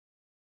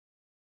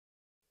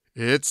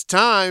It's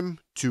time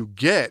to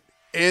get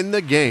in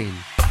the game.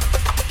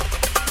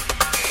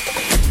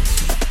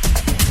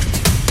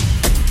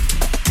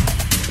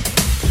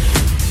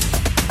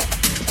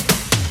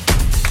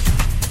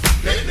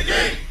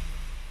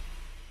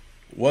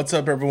 What's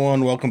up,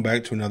 everyone? Welcome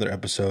back to another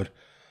episode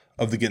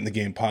of the Get in the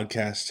Game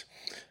podcast.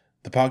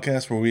 The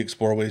podcast where we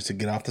explore ways to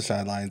get off the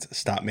sidelines,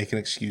 stop making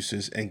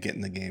excuses, and get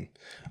in the game.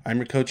 I'm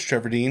your coach,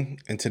 Trevor Dean,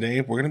 and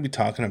today we're going to be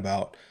talking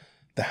about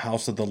the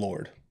house of the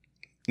Lord.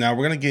 Now,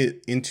 we're going to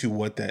get into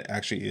what that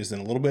actually is in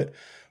a little bit,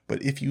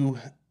 but if you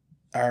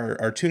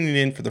are tuning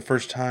in for the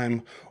first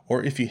time,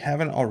 or if you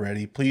haven't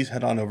already, please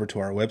head on over to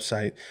our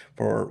website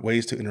for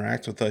ways to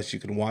interact with us. You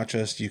can watch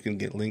us, you can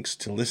get links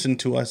to listen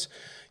to us,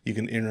 you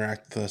can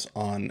interact with us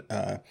on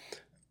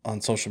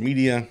social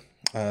media.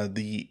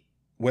 The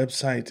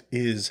website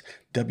is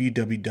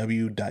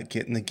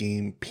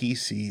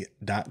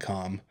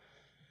www.getinthegamepc.com.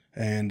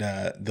 And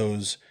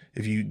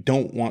if you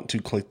don't want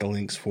to click the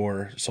links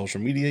for social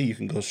media, you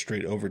can go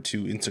straight over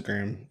to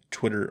Instagram,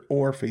 Twitter,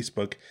 or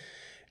Facebook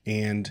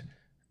and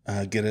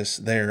get us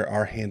there.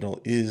 Our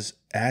handle is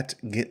at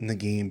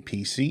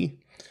getinthegamepc.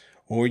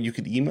 Or you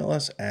could email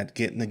us at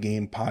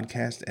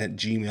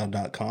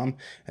getinthegamepodcast@gmail.com,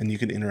 and you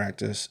can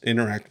interact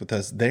with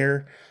us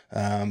there.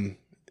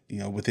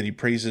 With any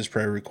praises,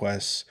 prayer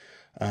requests,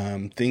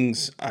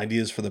 things,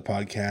 ideas for the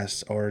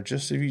podcast, or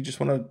just if you just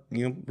want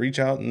to, reach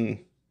out and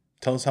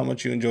tell us how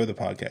much you enjoy the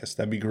podcast.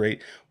 That'd be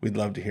great. We'd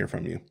love to hear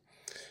from you.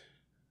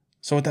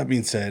 So with that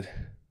being said,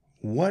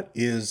 what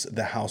is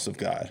the house of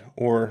God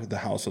or the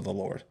house of the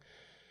Lord?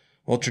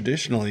 Well,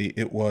 traditionally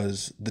it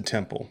was the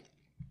temple.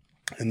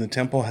 And the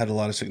temple had a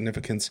lot of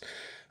significance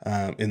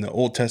in the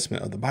Old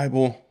Testament of the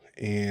Bible.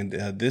 And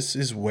this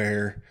is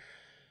where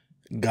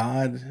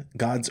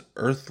God's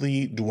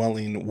earthly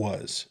dwelling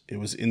was.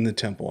 It was in the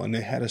temple. And they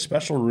had a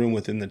special room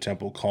within the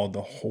temple called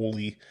the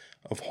Holy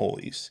of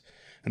Holies.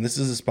 And this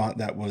is a spot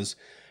that was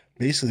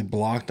basically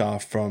blocked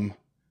off from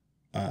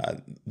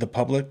the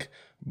public,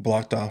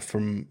 blocked off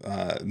from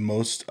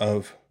most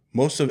of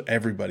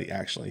everybody,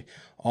 actually.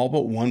 All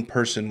but one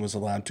person was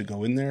allowed to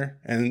go in there,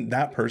 and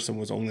that person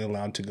was only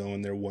allowed to go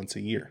in there once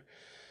a year.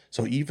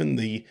 So even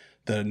the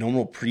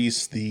normal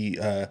priests,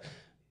 the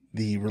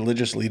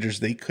religious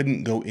leaders, they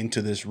couldn't go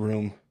into this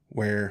room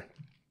where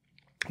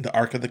the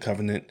Ark of the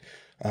Covenant,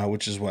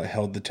 which is what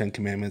held the Ten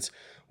Commandments,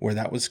 where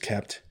that was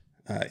kept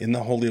in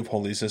the Holy of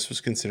Holies. This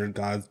was considered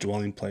God's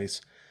dwelling place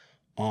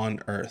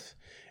on earth.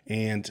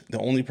 And the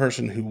only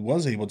person who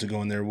was able to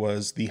go in there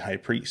was the high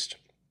priest.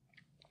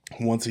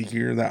 Once a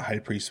year, that high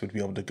priest would be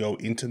able to go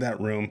into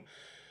that room,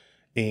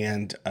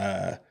 and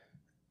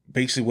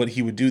basically what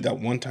he would do that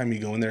one time you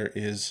go in there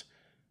is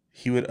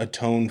he would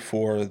atone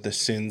for the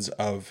sins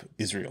of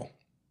Israel,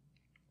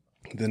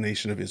 the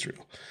nation of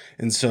Israel.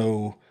 And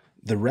so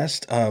the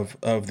rest of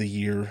the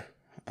year,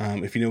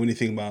 if you know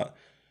anything about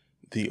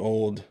the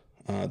Old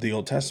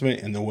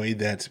Testament and the way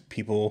that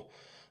people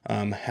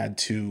had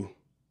to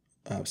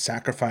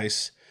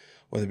sacrifice,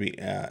 whether it be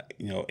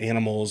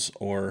animals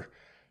or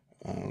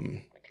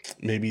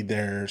maybe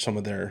some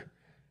of their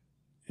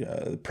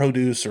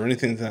produce or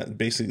anything that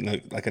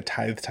basically like a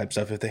tithe type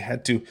stuff. If they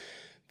had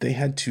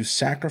to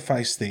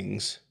sacrifice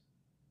things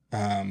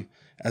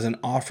as an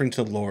offering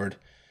to the Lord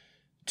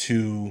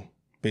to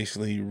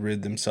basically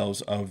rid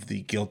themselves of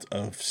the guilt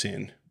of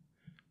sin,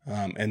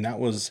 and that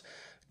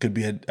could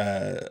be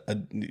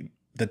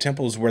the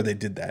temple is where they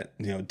did that,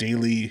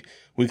 daily,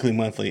 weekly,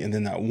 monthly, and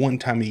then that one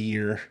time a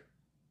year,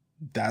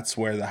 that's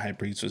where the high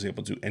priest was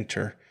able to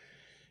enter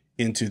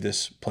into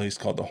this place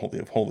called the Holy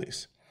of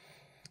Holies.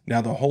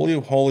 Now, the Holy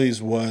of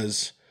Holies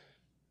was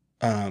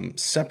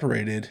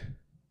separated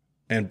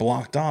and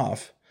blocked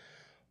off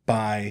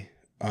by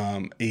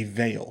a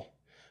veil,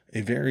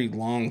 a very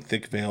long,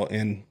 thick veil.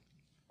 And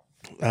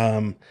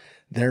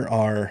there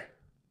are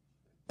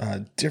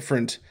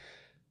different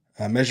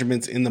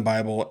measurements in the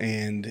Bible.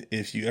 And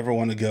if you ever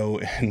want to go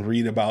and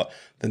read about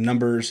the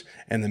numbers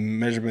and the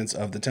measurements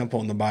of the temple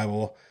in the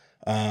Bible,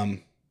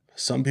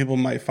 some people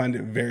might find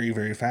it very,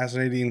 very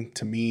fascinating.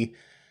 To me,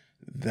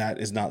 that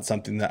is not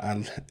something that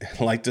I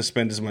like to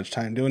spend as much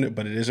time doing it,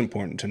 but it is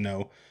important to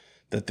know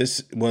that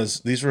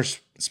these were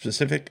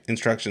specific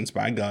instructions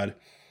by God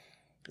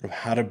of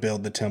how to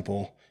build the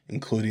temple,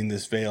 including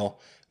this veil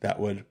that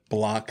would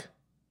block,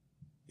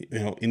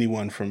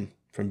 anyone from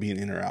being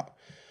in or out.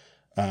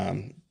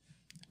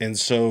 And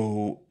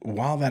so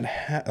while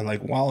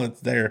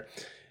it's there,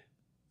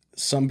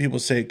 some people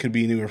say it could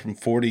be anywhere from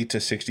 40 to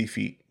 60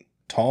 feet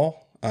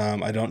tall.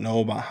 I don't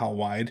know about how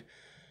wide,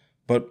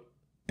 but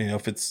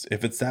if it's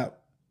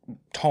that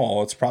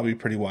tall, it's probably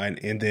pretty wide,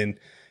 and then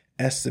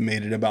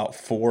estimated about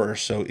 4 or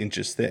so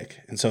inches thick.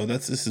 And so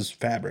this is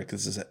fabric.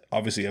 This is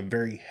obviously a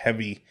very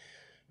heavy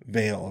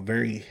veil, a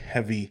very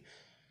heavy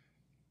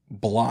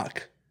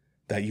block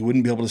that you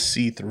wouldn't be able to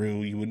see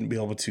through. You wouldn't be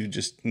able to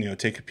just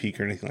take a peek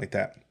or anything like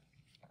that.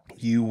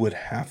 You would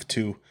have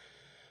to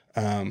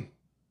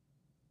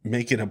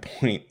make it a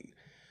point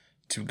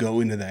to go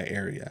into that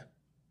area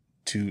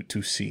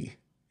to see.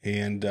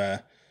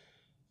 And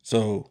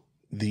so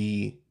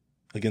the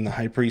Again, the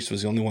high priest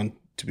was the only one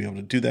to be able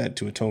to do that,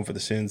 to atone for the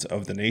sins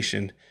of the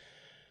nation.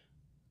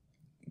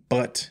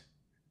 But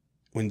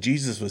when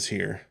Jesus was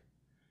here,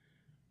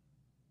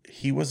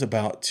 he was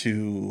about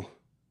to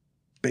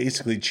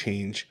basically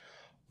change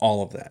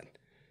all of that.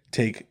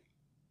 Take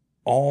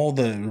all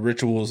the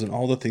rituals and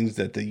all the things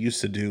that they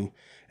used to do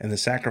and the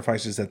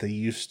sacrifices that they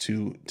used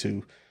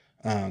to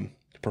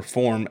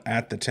perform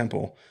at the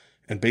temple,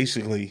 and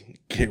basically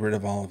get rid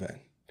of all of it.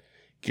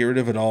 Get rid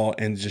of it all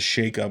and just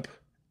shake up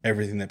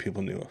everything that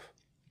people knew of.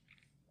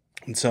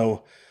 And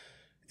so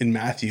in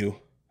Matthew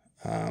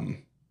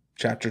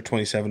chapter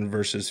 27,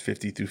 verses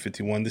 50 through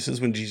 51, this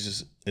is when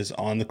Jesus is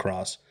on the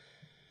cross.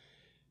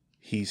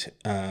 He's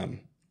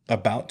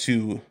about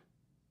to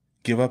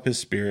give up his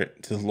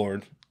spirit to the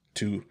Lord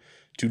to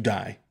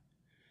die.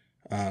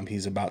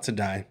 He's about to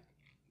die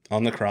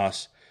on the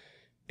cross.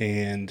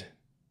 And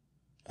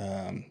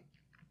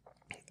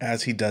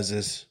as he does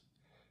this,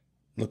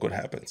 look what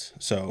happens.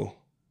 So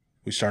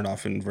we start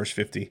off in verse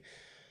 50.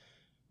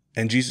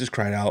 And Jesus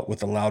cried out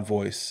with a loud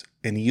voice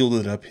and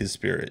yielded up his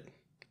spirit.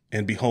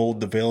 And behold,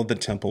 the veil of the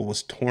temple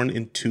was torn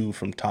in two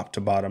from top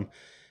to bottom,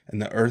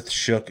 and the earth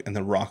shook and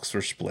the rocks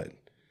were split.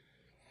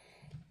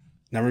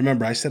 Now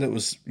remember, I said it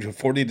was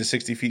 40 to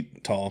 60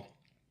 feet tall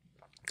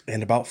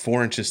and about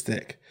 4 inches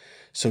thick.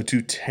 So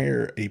to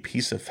tear a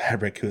piece of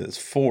fabric that is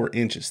 4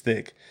 inches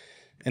thick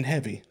and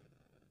heavy,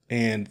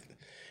 and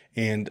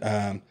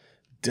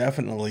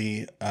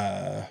definitely,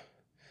 I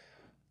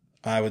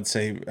would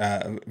say,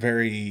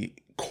 very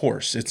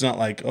coarse. It's not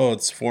like, oh,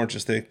 it's 4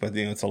 inches thick, but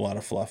it's a lot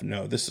of fluff.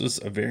 No, this is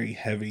a very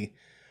heavy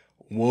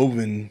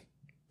woven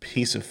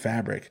piece of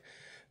fabric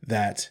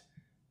that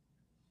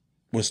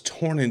was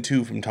torn in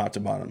two from top to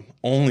bottom.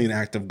 Only an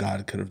act of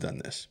God could have done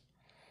this.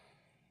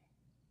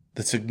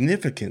 The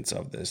significance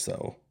of this,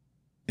 though,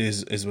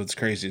 is what's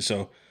crazy.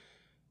 So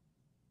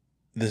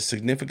the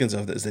significance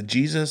of this is that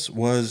Jesus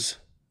was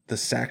the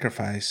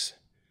sacrifice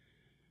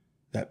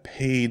that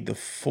paid the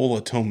full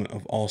atonement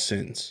of all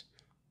sins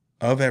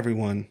of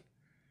everyone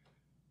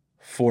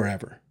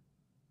forever.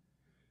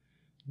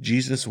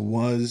 Jesus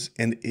was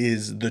and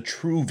is the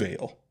true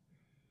veil.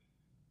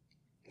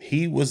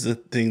 He was the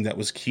thing that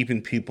was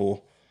keeping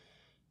people,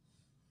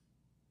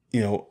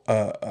 he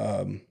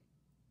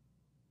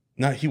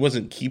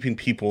wasn't keeping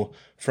people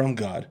from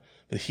God,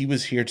 but he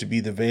was here to be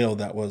the veil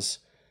that was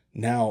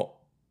now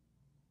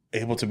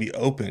able to be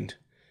opened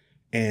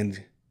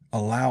and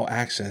allow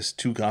access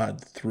to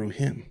God through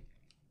him.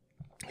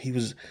 He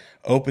was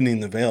opening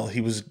the veil.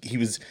 He was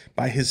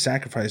by his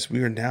sacrifice, we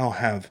now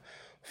have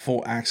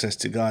full access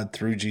to God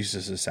through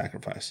Jesus'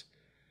 sacrifice.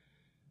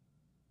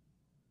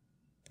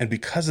 And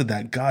because of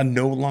that, God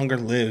no longer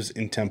lives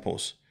in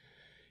temples.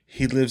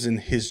 He lives in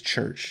his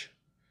church.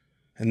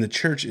 And the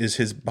church is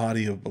his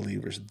body of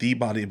believers, the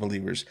body of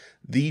believers,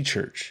 the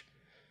church.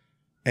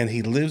 And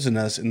he lives in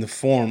us in the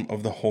form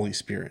of the Holy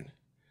Spirit.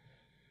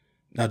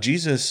 Now,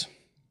 Jesus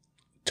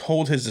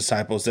told his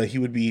disciples that he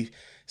would be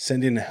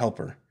sending a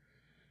helper.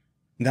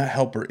 And that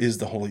helper is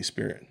the Holy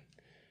Spirit.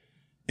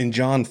 In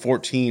John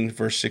 14,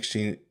 verse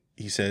 16,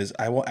 he says,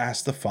 I will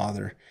ask the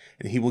Father,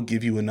 and he will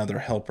give you another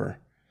helper,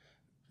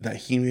 that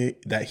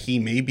he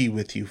may be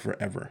with you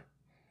forever.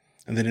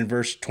 And then in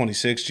verse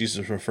 26,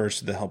 Jesus refers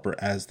to the helper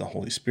as the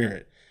Holy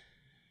Spirit.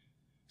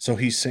 So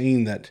he's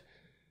saying that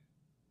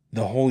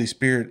the Holy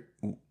Spirit,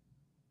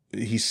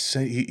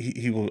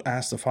 he will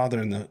ask the Father,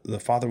 and the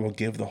Father will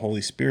give the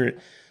Holy Spirit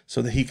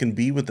so that he can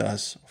be with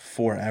us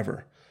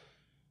forever.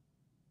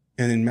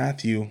 And in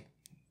Matthew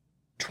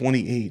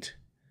 28,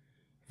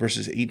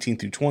 verses 18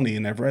 through 20,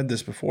 and I've read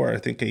this before, I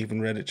think I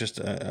even read it just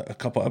a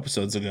couple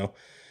episodes ago,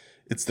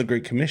 it's the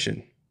Great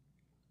Commission.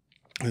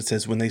 It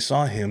says, when they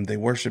saw him, they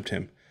worshipped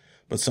him,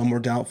 but some were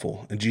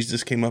doubtful. And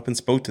Jesus came up and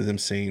spoke to them,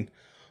 saying,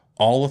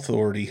 all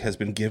authority has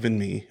been given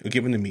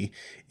to me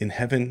in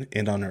heaven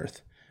and on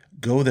earth.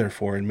 Go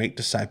therefore and make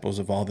disciples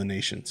of all the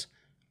nations,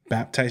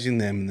 baptizing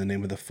them in the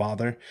name of the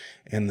Father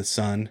and the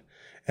Son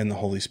and the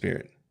Holy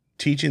Spirit,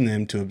 teaching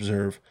them to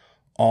observe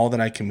all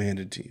that I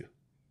commanded to you.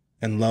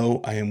 And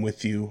lo, I am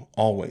with you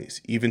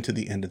always, even to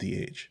the end of the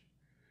age.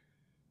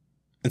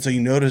 And so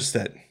you notice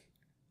that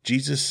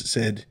Jesus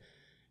said,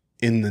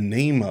 in the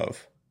name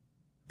of,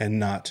 and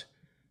not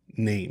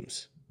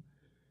names.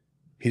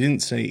 He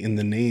didn't say in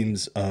the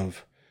names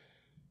of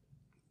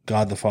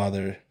God the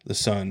Father, the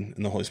Son,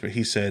 and the Holy Spirit.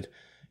 He said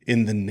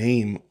in the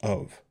name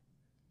of.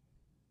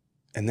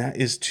 And that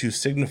is to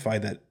signify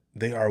that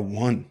they are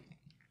one.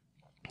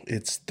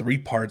 It's 3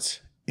 parts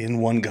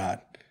in one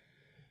God.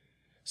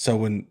 So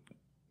when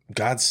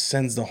God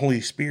sends the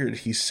Holy Spirit,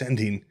 he's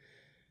sending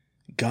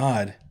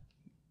God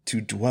to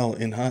dwell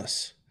in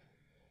us.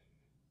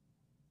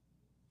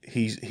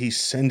 He's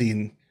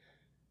sending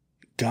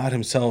God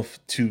himself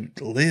to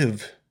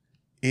live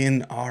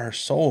in our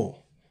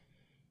soul,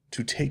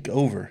 to take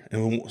over.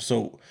 And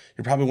so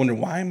you're probably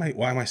wondering, why am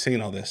I saying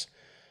all this?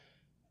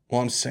 Well,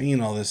 I'm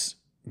saying all this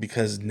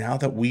because now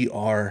that we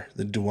are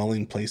the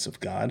dwelling place of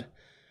God,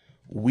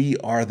 we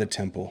are the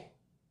temple.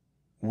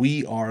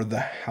 We are the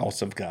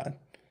house of God.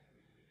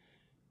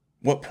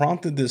 What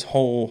prompted this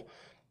whole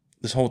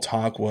this whole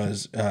talk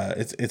was,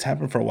 it's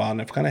happened for a while,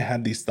 and I've kind of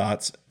had these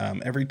thoughts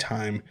every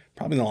time,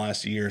 probably in the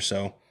last year or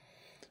so.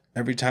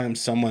 Every time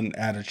someone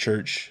at a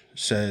church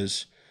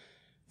says,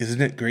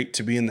 "Isn't it great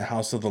to be in the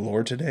house of the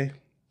Lord today?"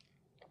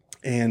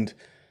 And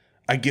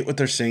I get what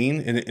they're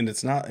saying, and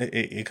it's not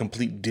a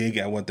complete dig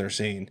at what they're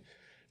saying,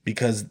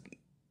 because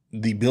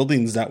the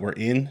buildings that we're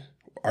in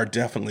are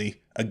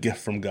definitely a gift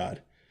from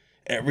God.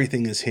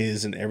 Everything is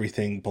His and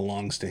everything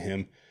belongs to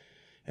Him,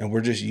 and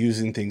we're just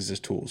using things as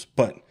tools.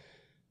 But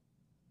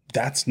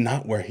that's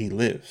not where He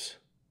lives.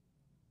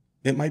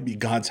 It might be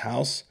God's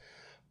house,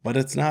 but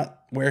it's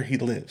not where He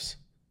lives.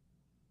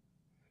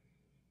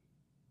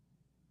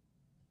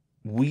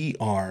 We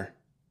are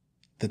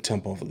the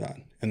temple of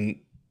God. And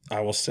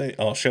I'll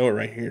show it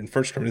right here in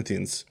 1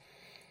 Corinthians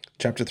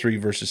chapter 3,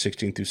 verses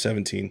 16 through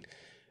 17.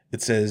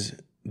 It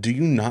says, "Do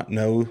you not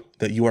know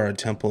that you are a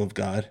temple of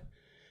God,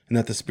 and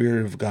that the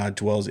Spirit of God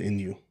dwells in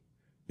you?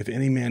 If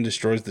any man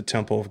destroys the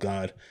temple of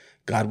God,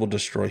 God will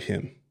destroy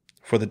him.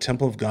 For the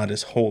temple of God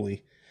is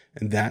holy,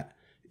 and that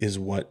is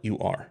what you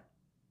are."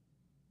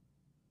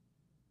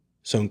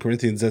 So in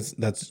Corinthians, that's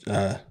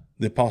the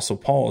Apostle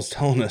Paul is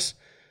telling us,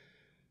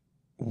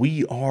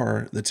 we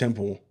are the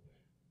temple.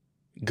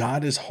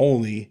 God is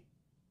holy,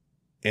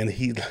 and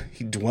he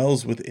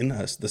dwells within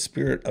us. The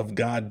Spirit of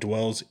God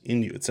dwells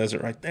in you. It says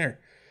it right there.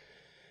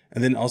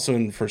 And then also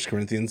in 1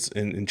 Corinthians,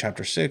 in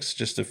chapter 6,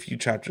 just a few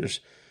chapters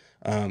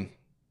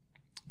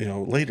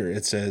later,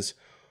 it says,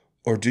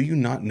 "Or do you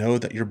not know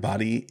that your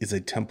body is a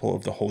temple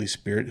of the Holy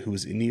Spirit who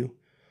is in you,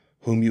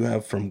 whom you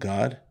have from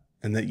God,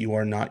 and that you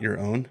are not your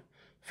own?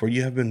 For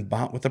you have been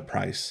bought with a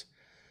price.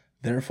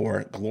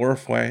 Therefore,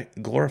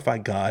 glorify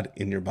God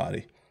in your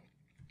body."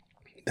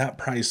 That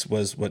price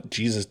was what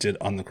Jesus did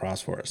on the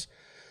cross for us.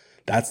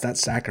 That's that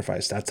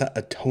sacrifice. That's that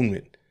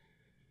atonement.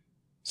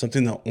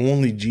 Something that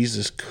only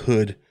Jesus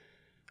could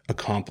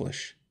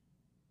accomplish.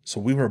 So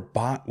we were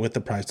bought with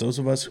a price. Those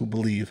of us who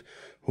believe,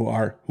 who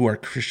are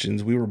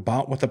Christians, we were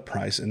bought with a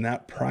price, and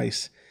that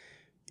price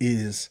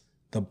is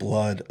the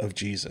blood of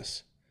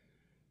Jesus.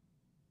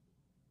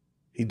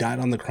 He died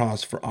on the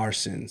cross for our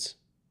sins.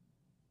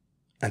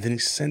 And then He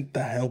sent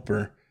the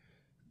Helper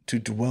to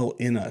dwell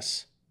in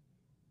us.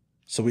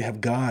 So we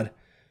have God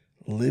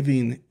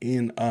living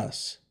in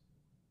us.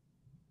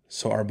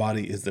 So our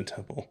body is the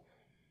temple.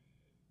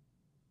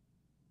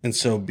 And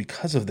so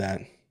because of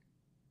that,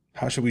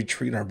 how should we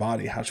treat our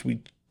body? How should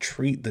we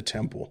treat the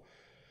temple?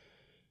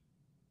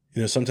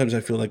 Sometimes I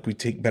feel like we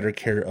take better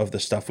care of the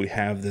stuff we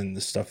have than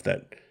the stuff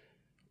that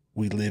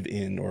we live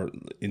in, or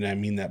I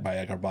mean that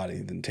by our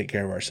body, than take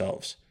care of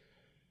ourselves.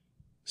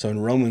 So in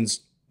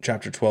Romans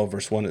chapter 12,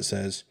 verse 1, it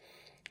says,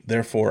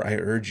 "Therefore I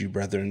urge you,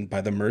 brethren, by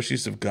the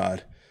mercies of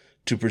God,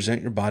 to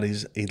present your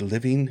bodies a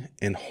living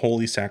and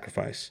holy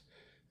sacrifice,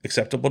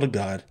 acceptable to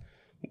God,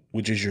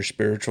 which is your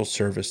spiritual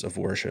service of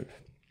worship."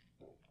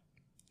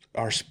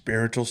 Our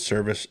spiritual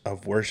service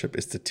of worship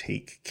is to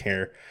take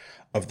care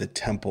of the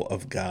temple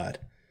of God.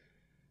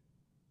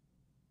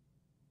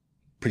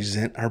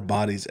 Present our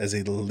bodies as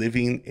a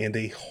living and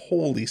a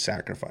holy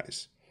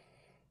sacrifice.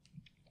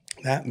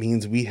 That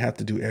means we have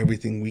to do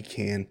everything we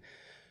can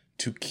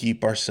to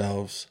keep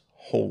ourselves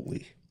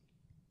holy.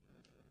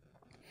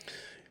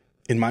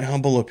 In my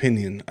humble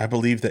opinion, I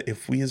believe that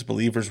if we as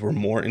believers were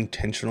more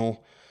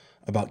intentional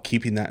about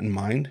keeping that in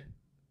mind,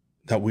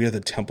 that we are the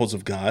temples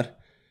of God,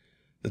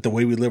 that the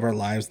way we live our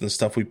lives and the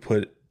stuff we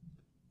put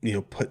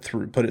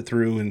it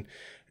through, and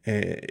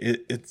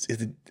it's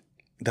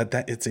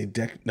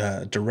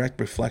a direct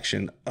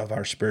reflection of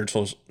our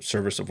spiritual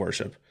service of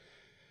worship,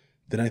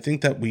 then I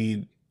think that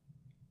we'd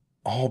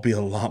all be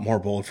a lot more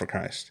bold for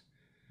Christ.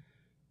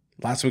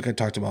 Last week I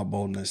talked about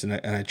boldness, and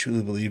I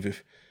truly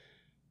believe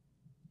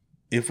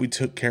if we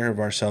took care of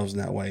ourselves in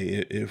that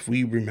way, if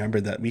we remember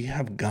that we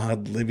have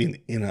God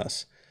living in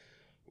us,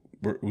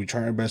 we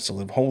try our best to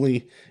live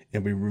holy,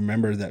 and we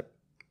remember that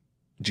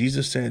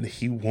Jesus said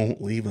He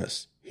won't leave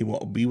us. He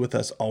will be with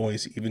us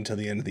always, even to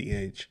the end of the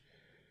age.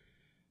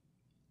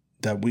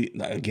 That we'd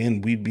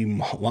be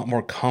a lot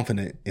more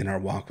confident in our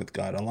walk with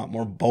God, a lot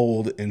more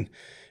bold in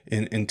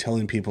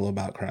telling people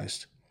about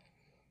Christ.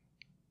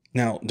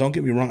 Now, don't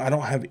get me wrong, I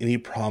don't have any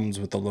problems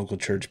with the local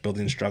church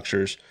building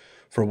structures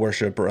for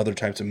worship or other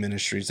types of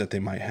ministries that they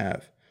might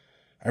have.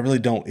 I really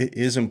don't. It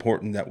is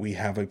important that we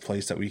have a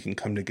place that we can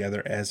come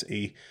together as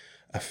a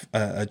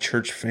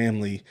church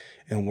family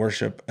and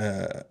worship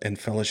and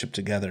fellowship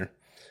together.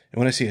 And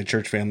when I say a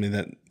church family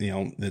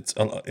that's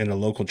in a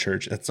local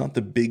church, that's not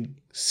the big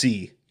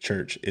C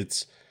church.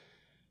 It's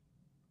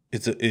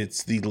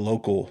the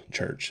local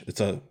church.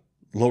 It's a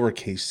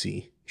lowercase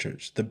c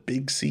church. The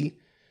big C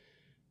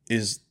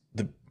is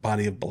the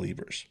body of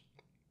believers.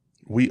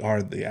 We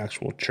are the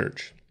actual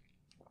church.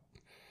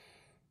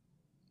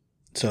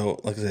 So,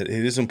 like I said,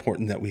 it is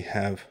important that we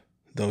have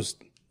those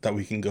that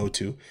we can go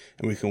to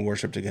and we can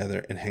worship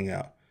together and hang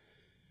out.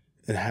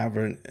 And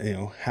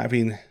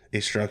having a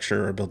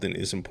structure or building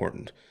is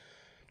important,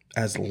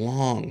 as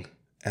long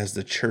as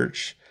the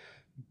church,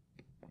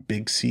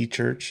 big C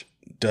church,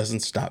 doesn't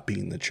stop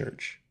being the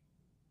church.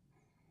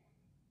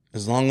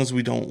 As long as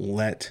we don't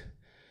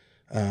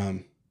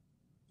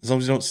as long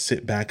as we don't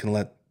sit back and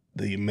let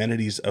the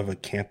amenities of a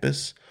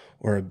campus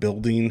or a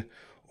building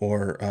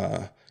or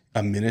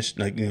a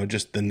ministry, like,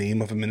 just the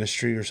name of a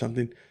ministry or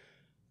something,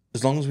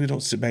 as long as we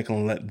don't sit back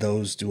and let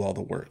those do all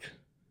the work.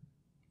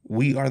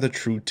 We are the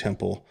true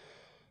temple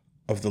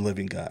of the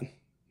living God,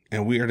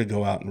 and we are to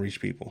go out and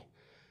reach people.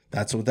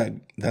 That's what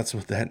the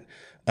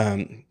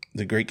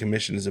Great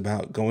Commission is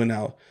about, going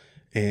out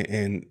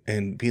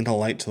and being a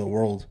light to the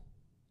world,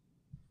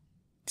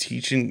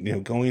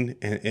 teaching, going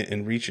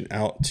and reaching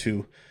out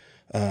to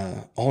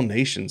all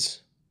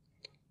nations.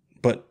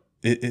 But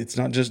it's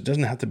not just,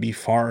 doesn't have to be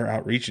far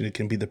outreaching. It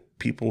can be the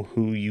people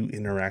who you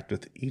interact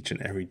with each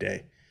and every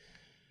day.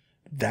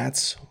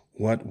 That's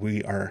what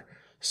we are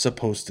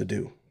supposed to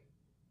do.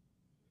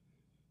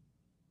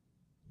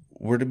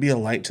 We're to be a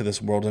light to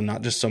this world and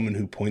not just someone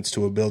who points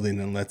to a building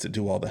and lets it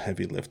do all the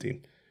heavy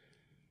lifting.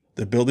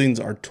 The buildings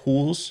are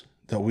tools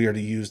that we are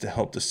to use to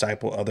help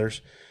disciple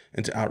others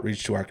and to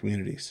outreach to our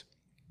communities.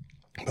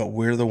 But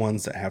we're the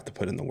ones that have to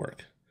put in the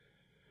work.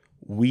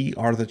 We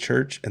are the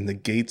church, and the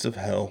gates of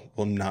hell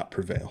will not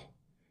prevail.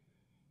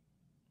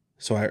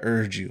 So I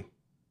urge you,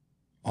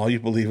 all you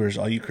believers,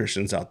 all you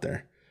Christians out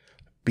there,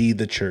 be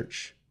the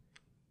church,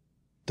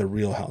 the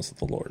real house of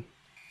the Lord.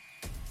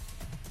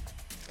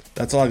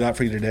 That's all I got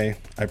for you today.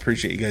 I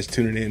appreciate you guys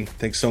tuning in.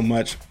 Thanks so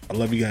much. I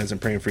love you guys. I'm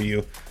praying for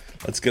you.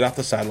 Let's get off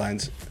the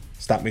sidelines,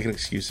 stop making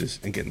excuses,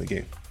 and get in the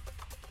game.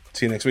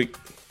 See you next week.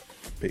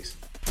 Peace.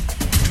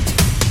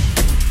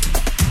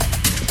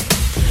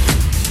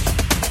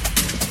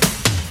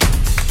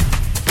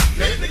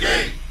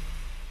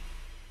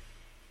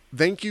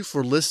 Thank you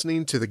for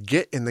listening to the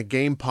Get in the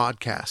Game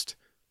podcast.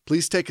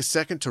 Please take a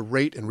second to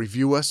rate and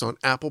review us on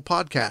Apple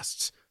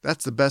Podcasts.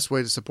 That's the best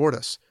way to support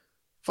us.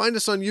 Find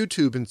us on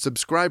YouTube and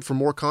subscribe for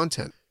more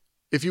content.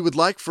 If you would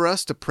like for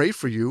us to pray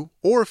for you,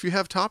 or if you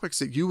have topics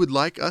that you would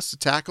like us to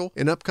tackle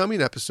in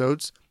upcoming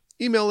episodes,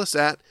 email us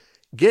at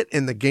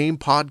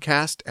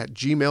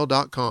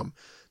getinthegamepodcast@gmail.com.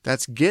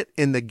 That's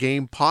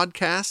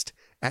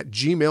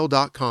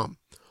getinthegamepodcast@gmail.com.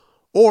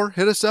 Or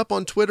hit us up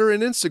on Twitter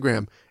and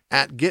Instagram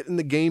at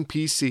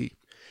getinthegamepc.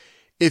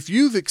 If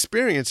you've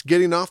experienced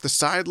getting off the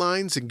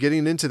sidelines and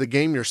getting into the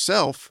game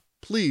yourself,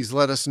 please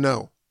let us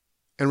know.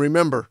 And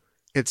remember,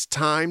 it's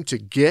time to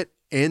get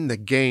in the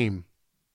game.